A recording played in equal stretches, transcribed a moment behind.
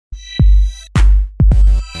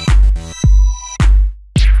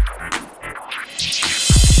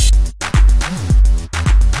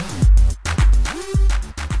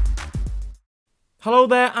Hello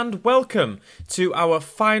there and welcome to our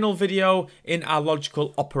final video in our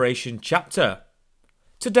logical operation chapter.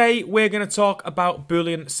 Today we're going to talk about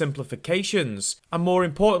Boolean simplifications and more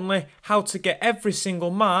importantly how to get every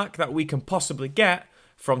single mark that we can possibly get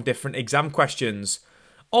from different exam questions.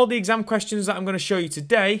 All the exam questions that I'm going to show you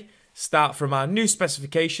today start from our new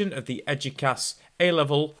specification of the Eduqas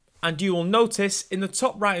A-level, and you will notice in the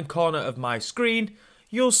top right hand corner of my screen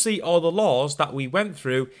you'll see all the laws that we went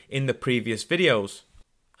through in the previous videos.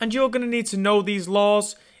 And you're going to need to know these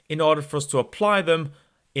laws in order for us to apply them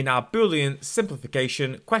in our Boolean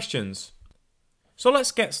simplification questions. So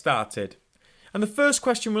let's get started. And the first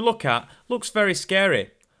question we look at looks very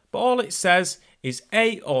scary, but all it says is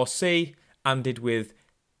A or C ANDed with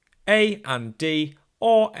A and D,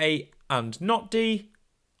 or A and not D,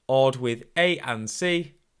 or with A and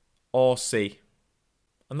C, or C.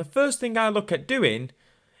 And the first thing I look at doing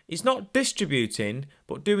is not distributing,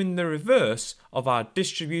 but doing the reverse of our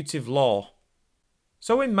distributive law.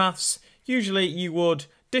 So in maths, usually you would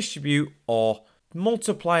distribute or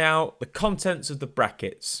multiply out the contents of the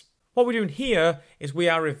brackets. What we're doing here is we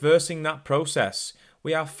are reversing that process.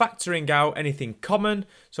 We are factoring out anything common.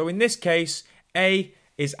 So in this case, A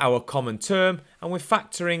is our common term, and we're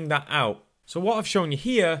factoring that out. So what I've shown you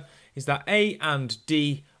here is that A and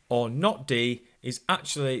D or not D is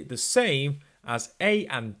actually the same as A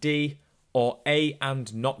and D or A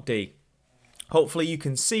and not D. Hopefully you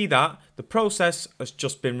can see that the process has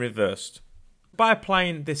just been reversed. By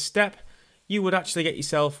applying this step, you would actually get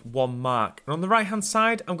yourself 1 mark. And on the right hand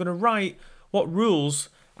side, I'm going to write what rules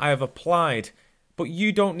I have applied, but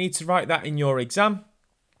you don't need to write that in your exam.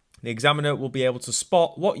 The examiner will be able to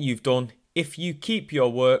spot what you've done if you keep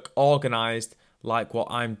your work organised like what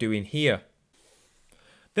I'm doing here.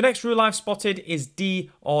 The next rule I've spotted is D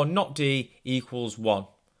or not D equals 1.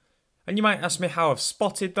 And you might ask me how I've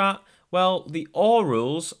spotted that. Well, the OR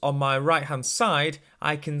rules on my right hand side,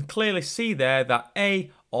 I can clearly see there that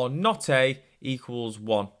A or not A equals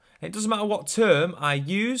 1. And it doesn't matter what term I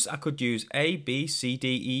use. I could use A, B, C, D,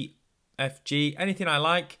 E, F, G, anything I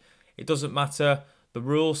like. It doesn't matter. The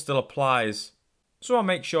rule still applies. So I'll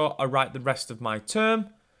make sure I write the rest of my term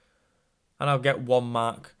and I'll get 1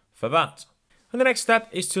 mark for that. And the next step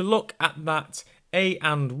is to look at that A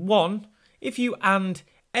and 1. If you AND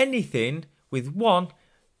anything with 1,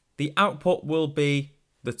 the output will be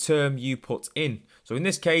the term you put in. So in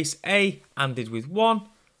this case, A ANDed with 1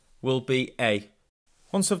 will be A.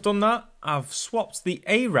 Once I've done that, I've swapped the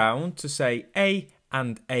A round to say A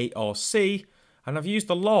and A or C, and I've used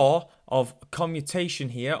the law of commutation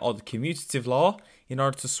here, or the commutative law, in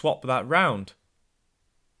order to swap that round.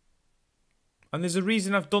 And there's a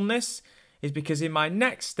reason I've done this, is because in my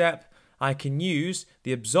next step, I can use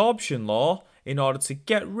the absorption law in order to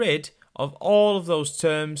get rid of all of those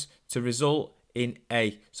terms to result in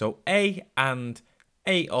A. So A and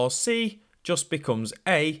A or C just becomes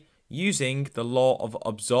A using the law of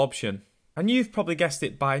absorption. And you've probably guessed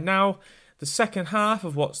it by now, the second half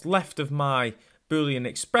of what's left of my Boolean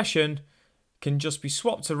expression can just be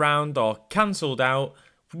swapped around or cancelled out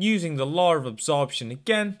using the law of absorption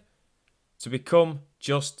again to become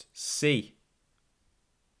just C.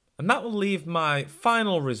 And that will leave my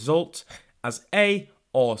final result as A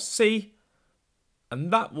or C,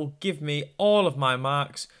 and that will give me all of my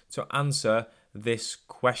marks to answer this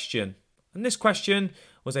question. And this question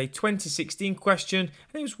was a 2016 question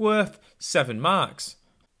and it was worth 7 marks.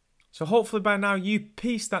 So hopefully by now you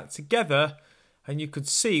piece that together and you could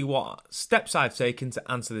see what steps I've taken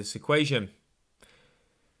to answer this equation.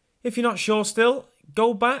 If you're not sure still,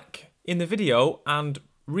 go back in the video and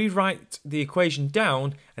rewrite the equation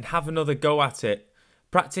down and have another go at it.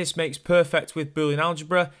 Practice makes perfect with Boolean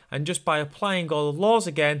algebra, and just by applying all the laws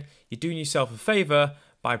again, you're doing yourself a favour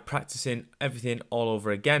by practicing everything all over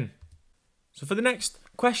again. So for the next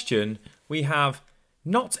question, we have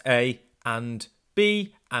not A and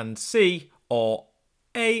B and C, or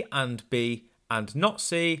A and B and not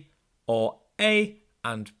C, or A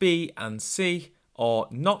and B and C, or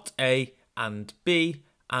not A and B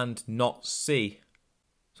and not C.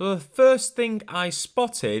 So the first thing I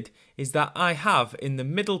spotted is that I have in the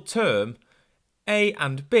middle term A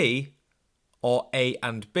and B or A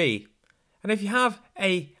and B. And if you have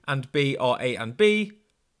A and B or A and B,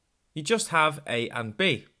 you just have A and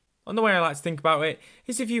B. And the way I like to think about it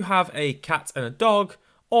is if you have a cat and a dog,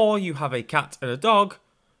 or you have a cat and a dog,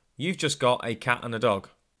 you've just got a cat and a dog.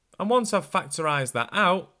 And once I've factorised that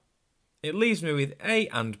out, it leaves me with A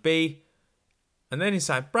and B, and then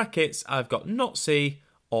inside brackets I've got not C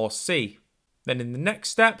or C. Then in the next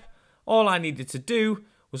step, all I needed to do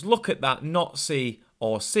was look at that not C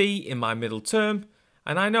or C in my middle term,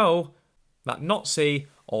 and I know that not C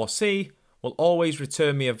or C will always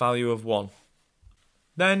return me a value of 1.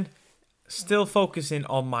 Then, still focusing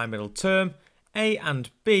on my middle term, A and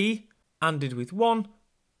B ANDed with 1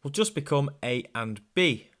 will just become A and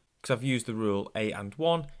B, because I've used the rule A and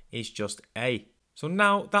 1 is just A. So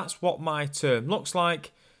now that's what my term looks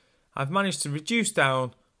like. I've managed to reduce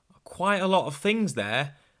down quite a lot of things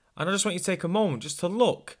there, and I just want you to take a moment just to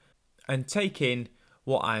look and take in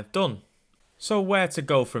what I've done. So where to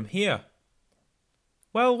go from here?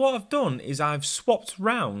 Well, what I've done is I've swapped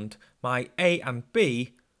round my A and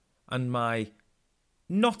B and my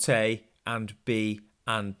not A and B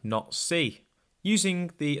and not C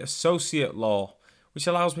using the associate law, which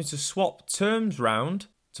allows me to swap terms round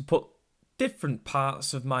to put different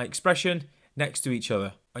parts of my expression next to each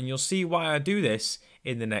other. And you'll see why I do this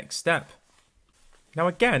in the next step. Now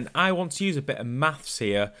again, I want to use a bit of maths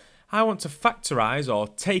here. I want to factorise or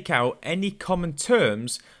take out any common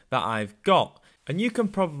terms that I've got. And you can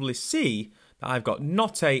probably see that I've got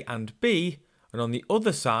not A and B, and on the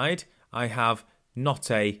other side I have not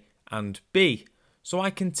A and B. So I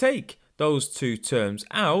can take those two terms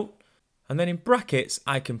out, and then in brackets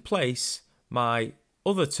I can place my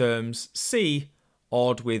other terms C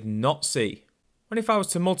odd with not C. And if I was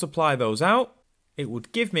to multiply those out, it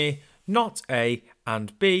would give me not A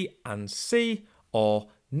and B and C, or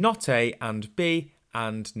not A and B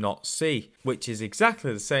and not C, which is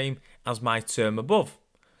exactly the same as my term above.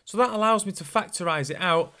 So that allows me to factorise it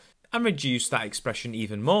out and reduce that expression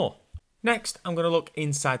even more. Next, I'm going to look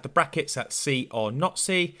inside the brackets at C or not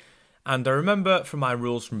C, and I remember from my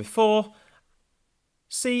rules from before,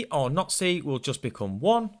 C or not C will just become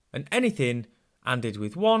 1, and anything ANDed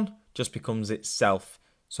with 1 just becomes itself.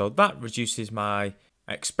 So that reduces my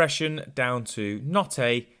expression down to not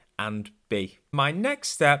A and B. My next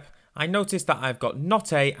step, I notice that I've got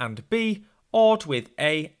not A and B odd with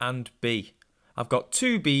A and B. I've got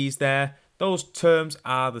two B's there, those terms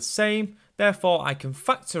are the same, therefore I can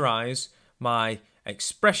factorise my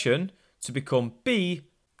expression to become B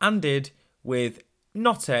ANDed with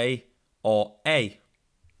not A or A.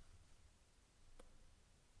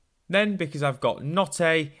 Then, because I've got not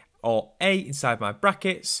A or A inside my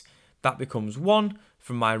brackets, that becomes 1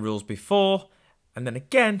 from my rules before, and then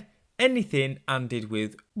again, anything ANDed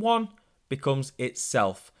with 1 becomes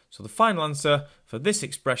itself. So the final answer for this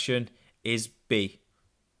expression is B.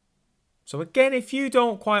 So again, if you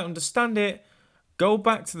don't quite understand it, go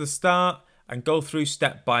back to the start and go through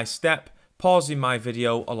step by step, pausing my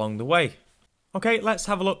video along the way. Okay, let's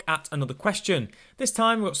have a look at another question. This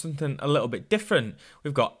time we've got something a little bit different.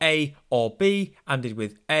 We've got A or B ANDed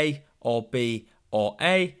with A or B or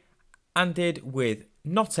A ANDed with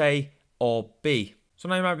not A or B. So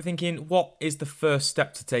now you might be thinking, what is the first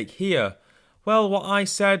step to take here? Well, what I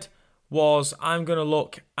said was I'm going to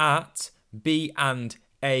look at B and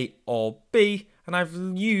A or B, and I've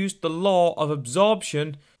used the law of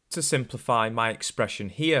absorption to simplify my expression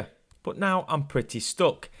here. But now I'm pretty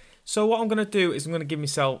stuck. So what I'm going to do is I'm going to give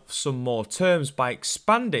myself some more terms by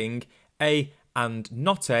expanding A and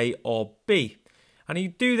not A or B. And you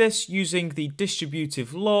do this using the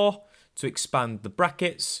distributive law to expand the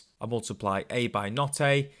brackets. I multiply A by not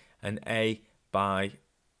A and A by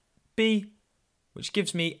B, which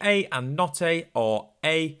gives me A and not A or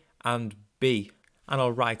A and B. And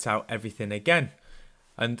I'll write out everything again.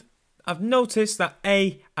 And I've noticed that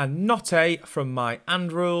A and not A from my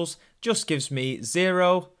AND rules just gives me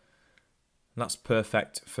 0. And that's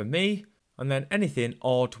perfect for me. And then anything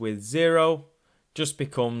odd with 0 just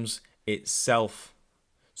becomes itself.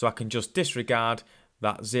 So I can just disregard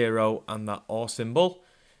that 0 and that OR symbol.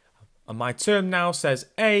 And my term now says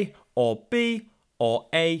A or B or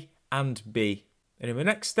A and B. And in the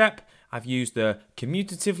next step, I've used the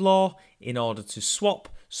commutative law in order to swap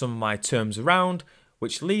some of my terms around,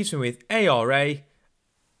 which leaves me with A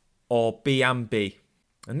or B and B.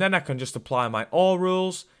 And then I can just apply my OR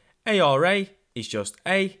rules. A or A is just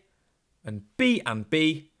A, and B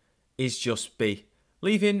is just B,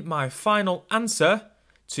 leaving my final answer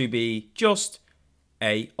to be just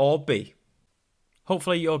A or B.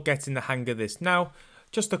 Hopefully you're getting the hang of this now.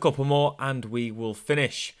 Just a couple more and we will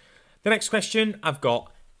finish. The next question, I've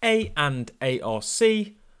got A and A or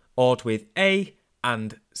C, odd with A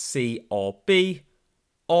and C or B,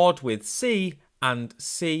 odd with C and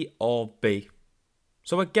C or B.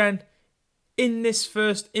 So again, in this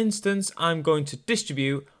first instance, I'm going to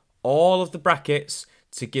distribute all of the brackets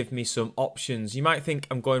to give me some options. You might think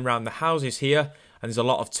I'm going around the houses here and there's a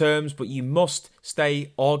lot of terms, but you must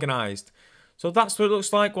stay organised. So that's what it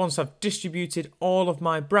looks like once I've distributed all of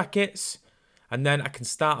my brackets, and then I can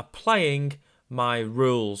start applying my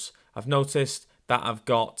rules. I've noticed that I've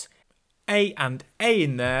got A and A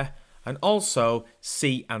in there, and also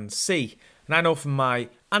C and C. And I know from my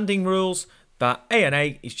ANDing rules that A and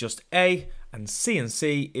A is just A, and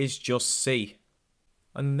C is just C.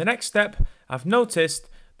 And the next step, I've noticed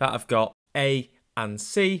that I've got A and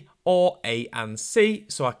C, or A and C,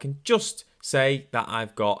 so I can just say that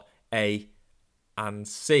I've got A and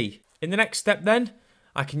C. In the next step then,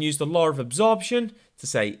 I can use the law of absorption to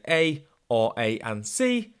say A or A and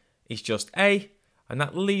C is just A, and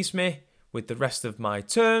that leaves me with the rest of my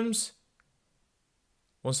terms.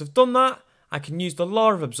 Once I've done that, I can use the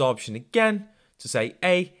law of absorption again to say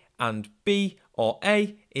A and B or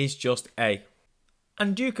A is just A.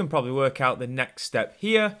 And you can probably work out the next step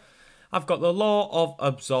here. I've got the law of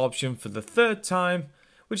absorption for the third time,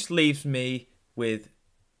 which leaves me with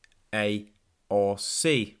A or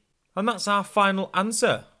C. And that's our final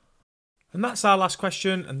answer. And that's our last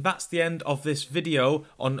question, and that's the end of this video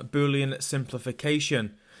on Boolean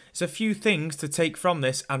simplification. There's a few things to take from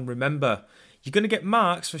this and remember. You're going to get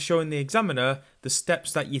marks for showing the examiner the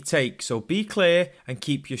steps that you take, so be clear and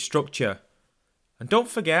keep your structure. And don't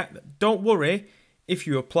forget, don't worry if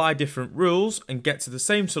you apply different rules and get to the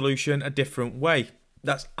same solution a different way.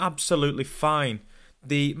 That's absolutely fine.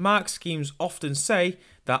 The mark schemes often say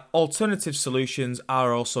that alternative solutions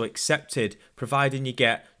are also accepted, providing you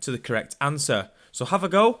get to the correct answer. So have a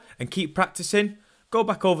go and keep practicing. Go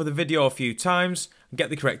back over the video a few times and get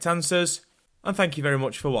the correct answers. And thank you very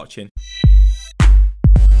much for watching.